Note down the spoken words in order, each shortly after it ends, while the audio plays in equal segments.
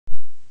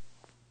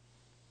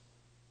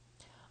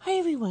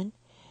everyone.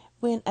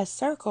 When a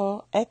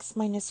circle x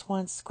minus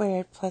 1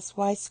 squared plus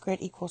y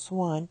squared equals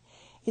 1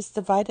 is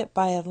divided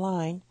by a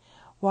line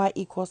y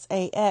equals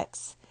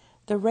ax,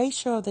 the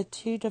ratio of the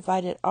two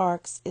divided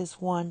arcs is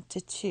 1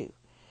 to 2.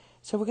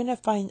 So we're going to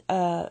find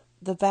the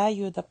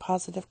value of the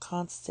positive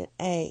constant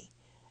a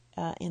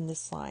in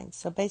this line.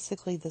 So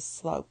basically the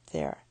slope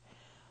there.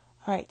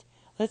 All right,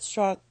 let's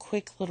draw a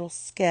quick little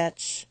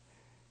sketch.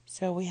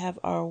 So we have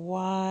our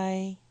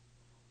y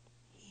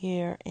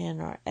here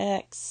and our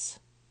x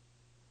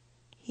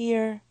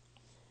here.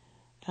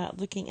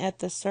 Looking at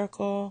the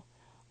circle,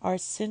 our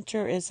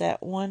center is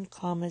at 1,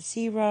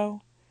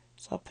 0.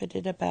 So I'll put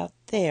it about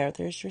there.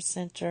 There's your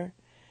center.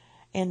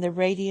 And the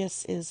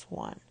radius is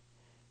 1.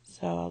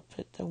 So I'll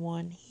put the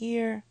 1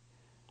 here,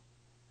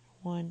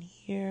 1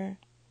 here.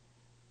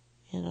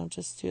 And I'll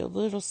just do a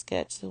little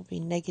sketch. It'll be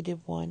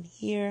 -1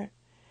 here.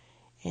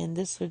 And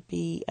this would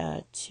be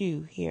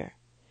 2 here.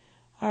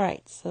 All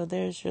right, so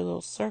there's your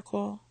little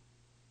circle.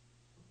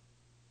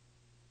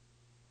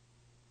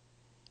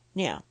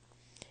 Now,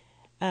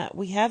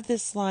 we have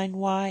this line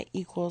y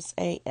equals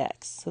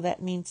ax. So that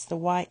means the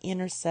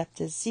y-intercept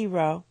is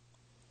 0.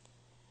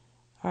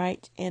 All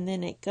right, and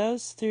then it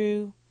goes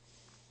through,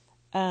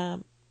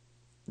 the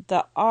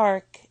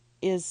arc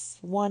is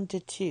 1 to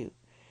 2.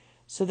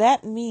 So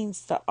that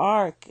means the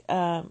arc,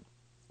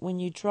 when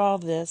you draw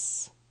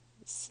this,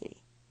 let's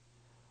see,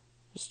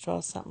 just draw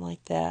something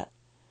like that.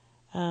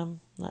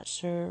 Not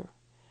sure.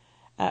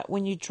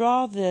 When you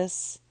draw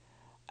this,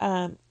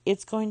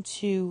 it's going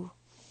to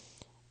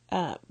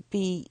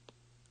be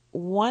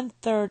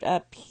 1/3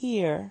 up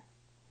here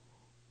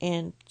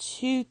and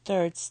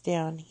 2/3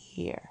 down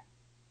here.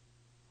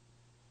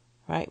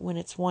 Right, when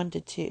it's 1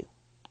 to 2.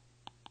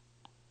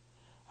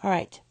 All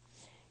right,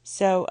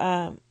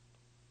 so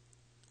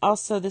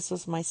also this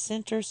was my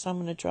center, so I'm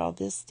going to draw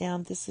this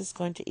down. This is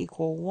going to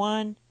equal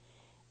 1,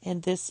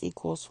 and this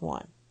equals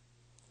 1.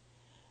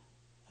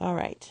 All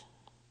right,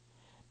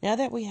 now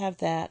that we have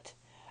that,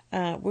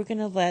 we're going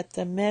to let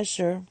the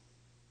measure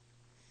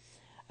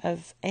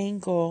of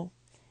angle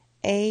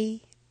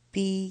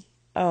ABO,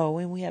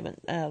 and we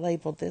haven't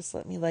labeled this.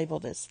 Let me label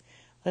this.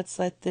 Let's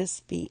let this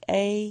be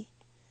A,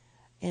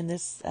 and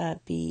this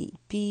be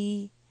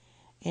B,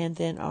 and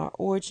then our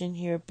origin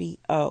here be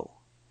O.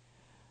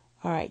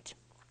 All right,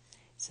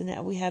 so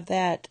now we have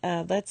that.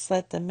 Let's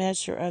let the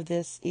measure of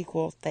this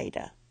equal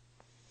theta.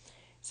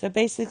 So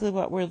basically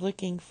what we're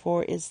looking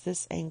for is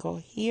this angle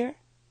here,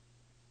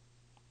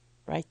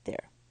 right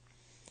there.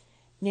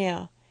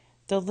 Now,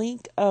 the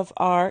length of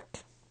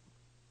arc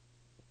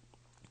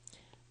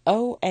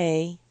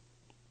OA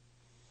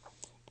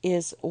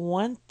is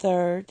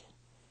 1/3,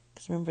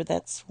 because remember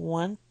that's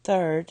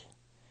 1/3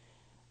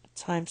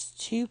 times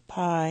 2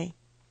 pi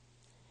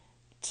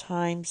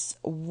times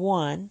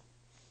 1,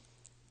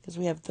 because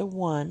we have the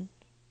 1,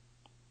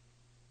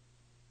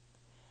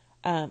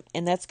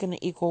 and that's going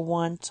to equal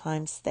 1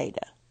 times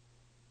theta.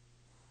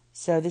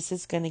 So this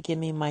is going to give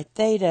me my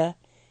theta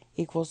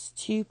equals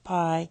 2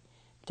 pi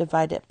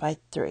divided by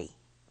 3.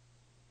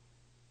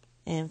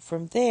 And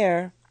from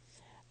there,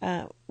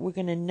 we're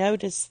going to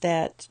notice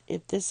that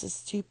if this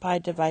is 2 pi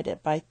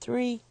divided by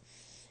 3,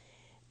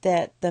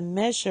 that the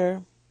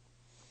measure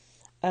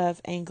of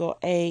angle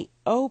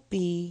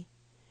AOB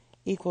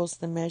equals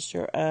the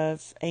measure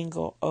of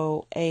angle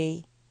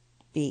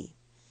OAB.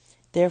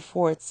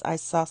 Therefore, it's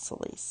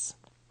isosceles.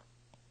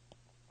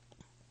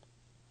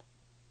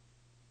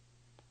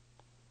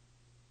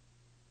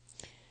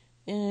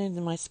 And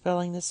am I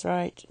spelling this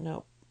right?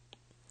 No.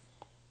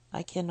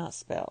 I cannot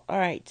spell. All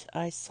right,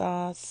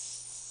 isosceles.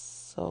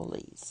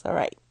 All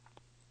right.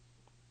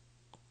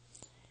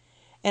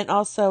 And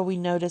also, we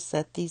notice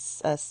that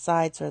these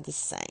sides are the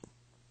same.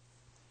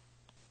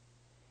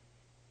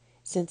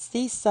 Since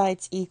these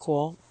sides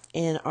equal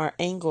and our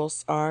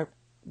angles are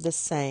the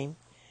same,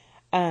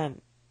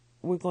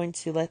 we're going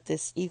to let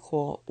this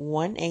equal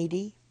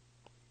 180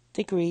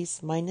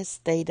 degrees minus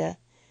theta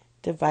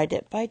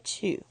divided by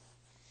 2.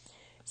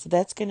 So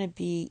that's going to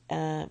be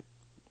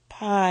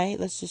pi,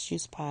 let's just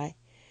use pi,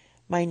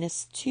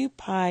 minus 2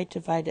 pi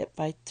divided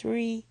by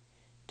 3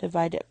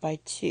 divided by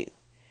 2.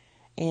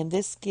 And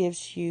this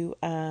gives you,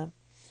 the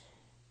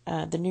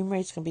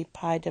numerator is going to be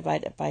pi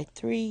divided by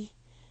 3,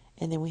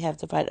 and then we have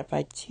divided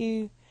by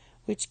 2,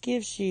 which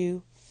gives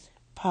you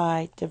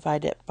pi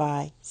divided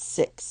by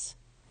 6.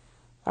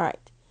 All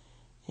right,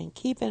 and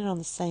keep it on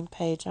the same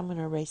page. I'm going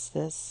to erase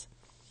this.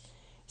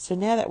 So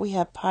now that we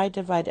have pi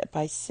divided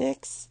by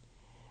 6,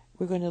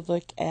 we're going to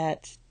look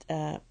at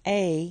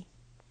A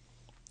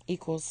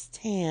equals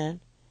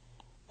tan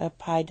of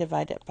pi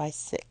divided by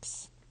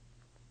 6.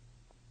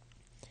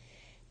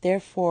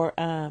 Therefore,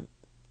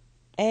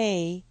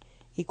 A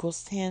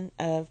equals tan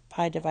of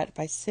pi divided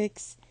by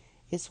 6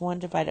 is 1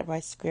 divided by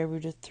square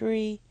root of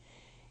 3.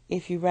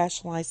 If you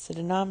rationalize the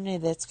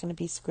denominator, that's going to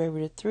be square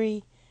root of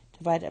 3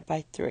 divided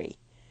by 3.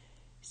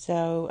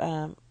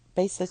 So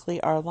basically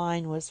our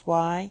line was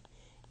y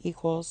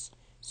equals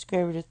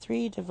square root of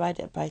 3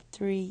 divided by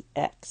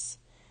 3x.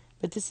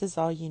 But this is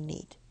all you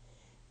need.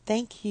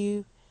 Thank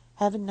you.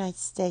 Have a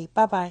nice day.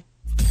 Bye-bye.